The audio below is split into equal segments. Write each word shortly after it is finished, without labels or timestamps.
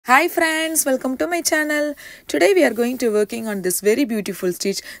Hi friends, welcome to my channel. Today we are going to working on this very beautiful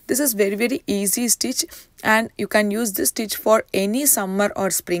stitch. This is very easy stitch and you can use this stitch for any summer or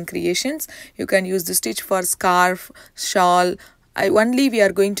spring creations. You can use this stitch for scarf, shawl. Only we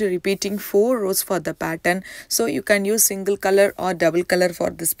are going to repeating 4 rows for the pattern. So you can use single color or double color for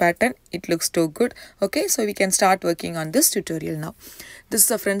this pattern. It looks too good. Okay, so we can start working on this tutorial now. This is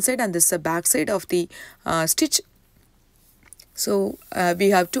the front side and this is the back side of the stitch. So we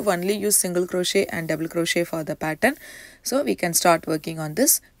have to only use single crochet and double crochet for the pattern. So we can start working on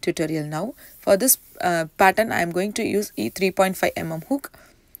this tutorial now. For this pattern I am going to use a 3.5 mm hook.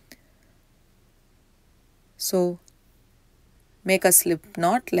 So make a slip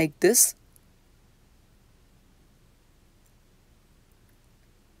knot like this.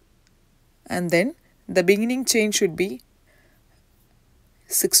 And then the beginning chain should be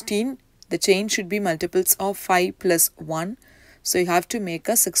 16. The chain should be multiples of 5 plus 1. So you have to make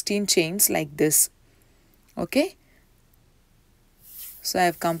a 16 chains like this. Okay. So I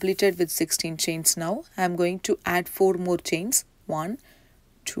have completed with 16 chains now. I am going to add 4 more chains. 1,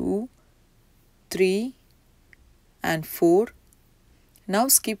 2, 3 and 4. Now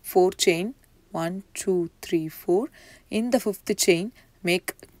skip 4 chain. 1, 2, 3, 4. In the 5th chain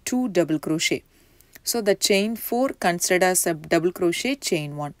make 2 double crochet. So the chain 4 considered as a double crochet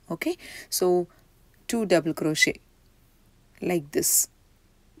chain 1. Okay. So 2 double crochet like this.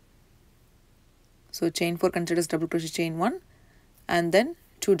 So chain 4 considers double crochet chain 1 and then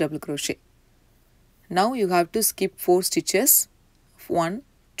 2 double crochet. Now you have to skip 4 stitches. 1,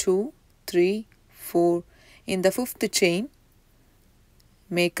 2, 3, 4. In the 5th chain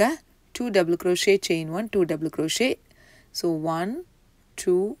make a 2 double crochet chain 1, 2 double crochet. So 1,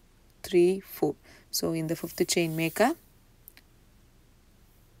 2, 3, 4. So in the 5th chain make a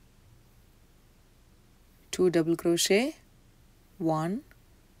 2 double crochet, 1,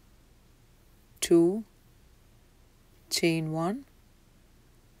 2, chain 1,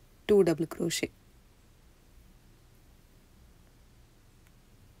 2 double crochet,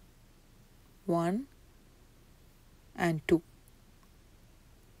 1 and 2.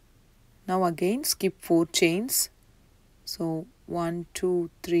 Now again skip 4 chains. So 1,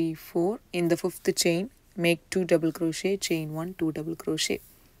 2, 3, 4. In the 5th chain make 2 double crochet, chain 1, 2 double crochet.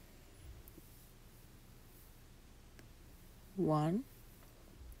 1,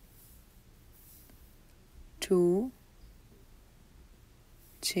 2,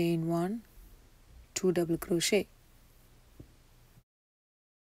 chain 1, 2 double crochet.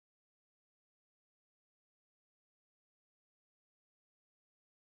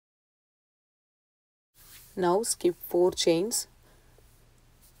 Now skip 4 chains.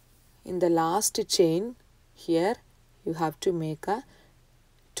 In the last chain here you have to make a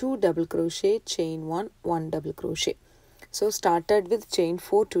 2 double crochet, chain 1, 1 double crochet. So started with chain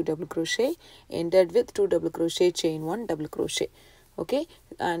 4, 2 double crochet, ended with 2 double crochet, chain 1 double crochet. Okay,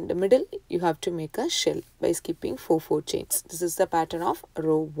 and the middle you have to make a shell by skipping 4 chains. This is the pattern of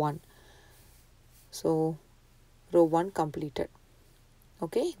row 1. So row 1 completed.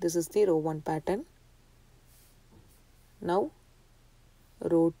 Okay, this is the row 1 pattern. Now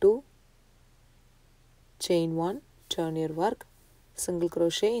row 2, chain 1, turn your work, single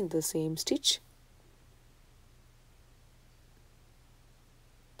crochet in the same stitch,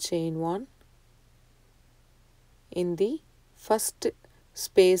 chain 1. In the first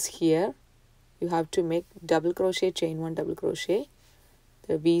space here you have to make double crochet, chain 1 double crochet,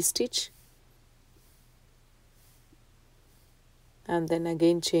 the V stitch, and then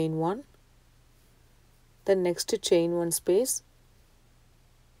again chain 1, the next chain 1 space.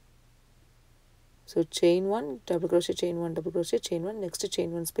 So chain 1 double crochet, chain 1 double crochet, chain 1, next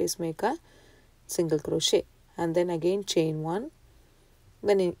chain 1 space make a single crochet, and then again chain 1.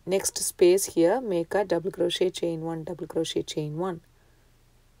 Then in next space here make a double crochet, chain 1 double crochet, chain 1.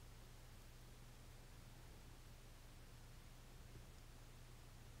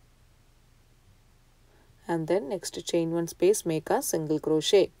 And then next chain 1 space make a single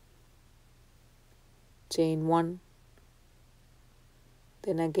crochet, chain 1.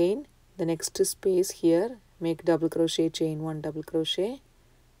 Then again the next space here make double crochet, chain 1 double crochet,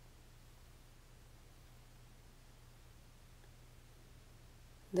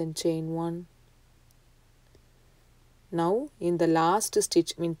 then chain 1. Now in the last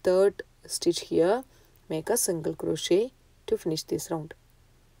stitch, third stitch here, make a single crochet to finish this round.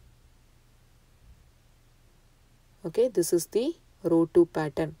 Okay, this is the row 2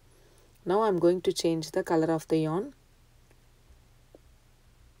 pattern. Now I am going to change the color of the yarn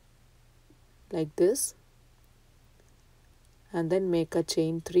like this, and then make a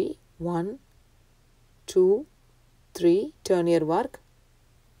chain 3, 1, 2, 3, turn your work,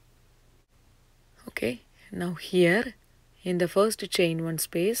 Now here in the first chain 1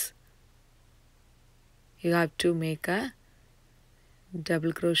 space, you have to make a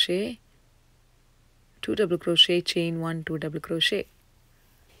double crochet, 2 double crochet, chain 1, 2 double crochet.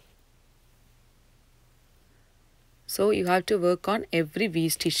 So you have to work on every V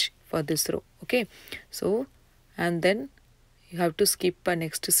stitch for this row. Okay, so and then you have to skip a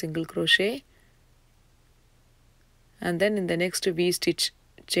next single crochet, and then in the next V stitch,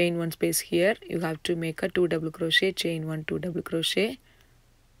 chain 1 space here, you have to make a 2 double crochet, chain 1, 2 double crochet,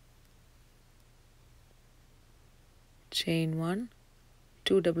 chain 1,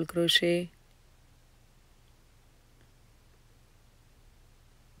 2 double crochet,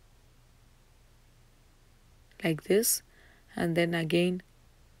 like this, and then again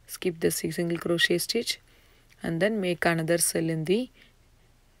skip the single crochet stitch and then make another cell in the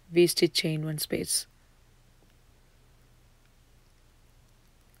V stitch, chain 1 space.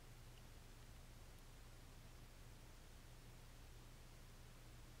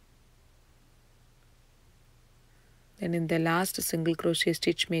 Then in the last single crochet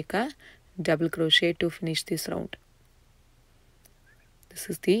stitch, make a double crochet to finish this round. This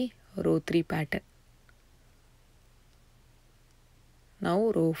is the row 3 pattern.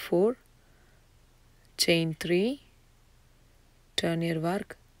 Now row 4, chain 3, turn your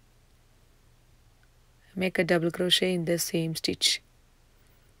work, make a double crochet in the same stitch.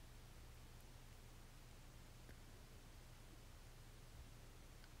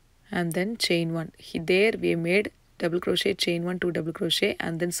 And then chain 1. There we made double crochet, chain 1, 2 double crochet,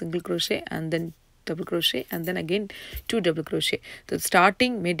 and then single crochet, and then double crochet, and then again 2 double crochet. The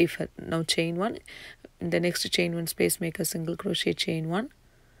starting may differ. Now chain 1, in the next chain 1 space make a single crochet, chain 1,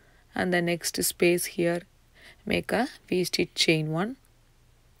 and the next space here make a V stitch, chain 1,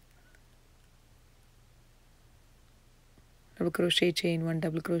 double crochet, chain 1,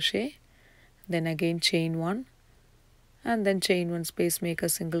 double crochet, then again chain 1, and then chain 1 space make a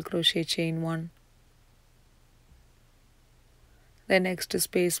single crochet, chain 1, the next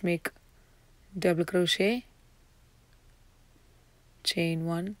space make double crochet, chain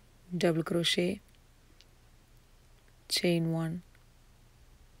 1, double crochet, chain 1,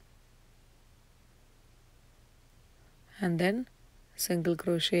 and then single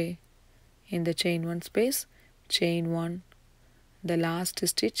crochet in the chain 1 space, chain 1, the last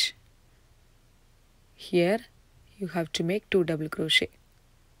stitch. Here you have to make 2 double crochet,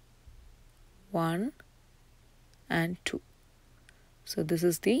 1 and 2. So this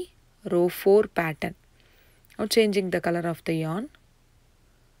is the row 4 pattern. Now changing the color of the yarn,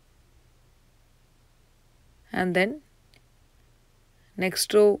 and then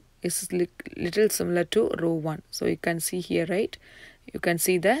next row is little similar to row 1. So you can see here, right? You can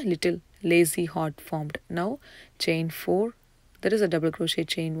see the little lacy heart formed. Now chain 4, there is a double crochet,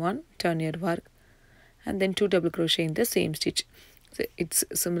 chain 1, turn your work, and then 2 double crochet in the same stitch. So it's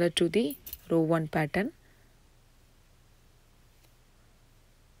similar to the row 1 pattern.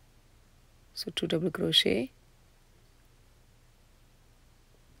 So 2 double crochet,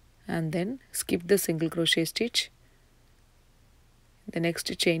 and then skip the single crochet stitch. The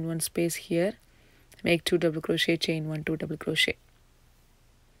next chain 1 space here, make 2 double crochet, chain 1, 2 double crochet.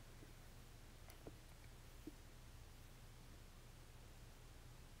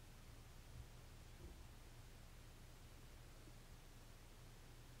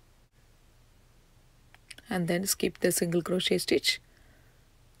 And then skip the single crochet stitch.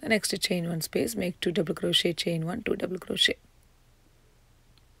 The next chain 1 space, make 2 double crochet, chain 1, 2 double crochet.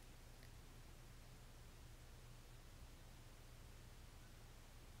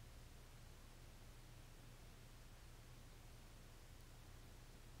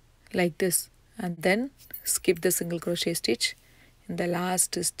 Like this, and then skip the single crochet stitch. In the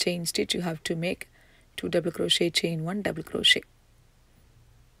last chain stitch you have to make 2 double crochet, chain 1, double crochet.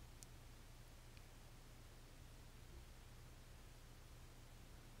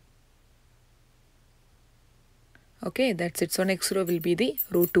 Okay, that's it. So next row will be the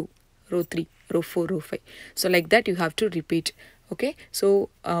row 2, row 3, row 4, row 5. So like that you have to repeat. Okay, so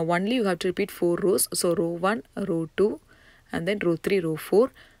only you have to repeat 4 rows. So row 1, row 2, and then row 3, row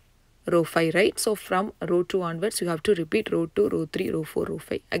 4, row 5, right? So from row 2 onwards you have to repeat row 2, row 3, row 4, row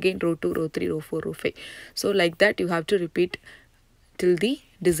 5. Again row 2, row 3, row 4, row 5. So like that you have to repeat till the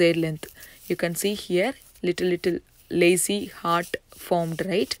desired length. You can see here little lacy heart formed,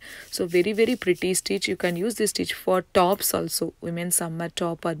 right? So very pretty stitch. You can use this stitch for tops also, women's summer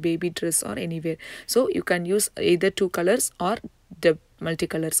top or baby dress or anywhere. So you can use either 2 colors or the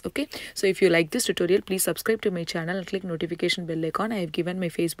multicolors. Okay, so if you like this tutorial, please subscribe to my channel and click notification bell icon. I have given my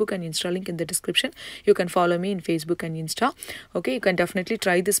Facebook and Insta link in the description. You can follow me in Facebook and Insta. Okay, you can definitely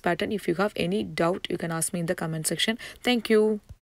try this pattern. If you have any doubt, you can ask me in the comment section. Thank you.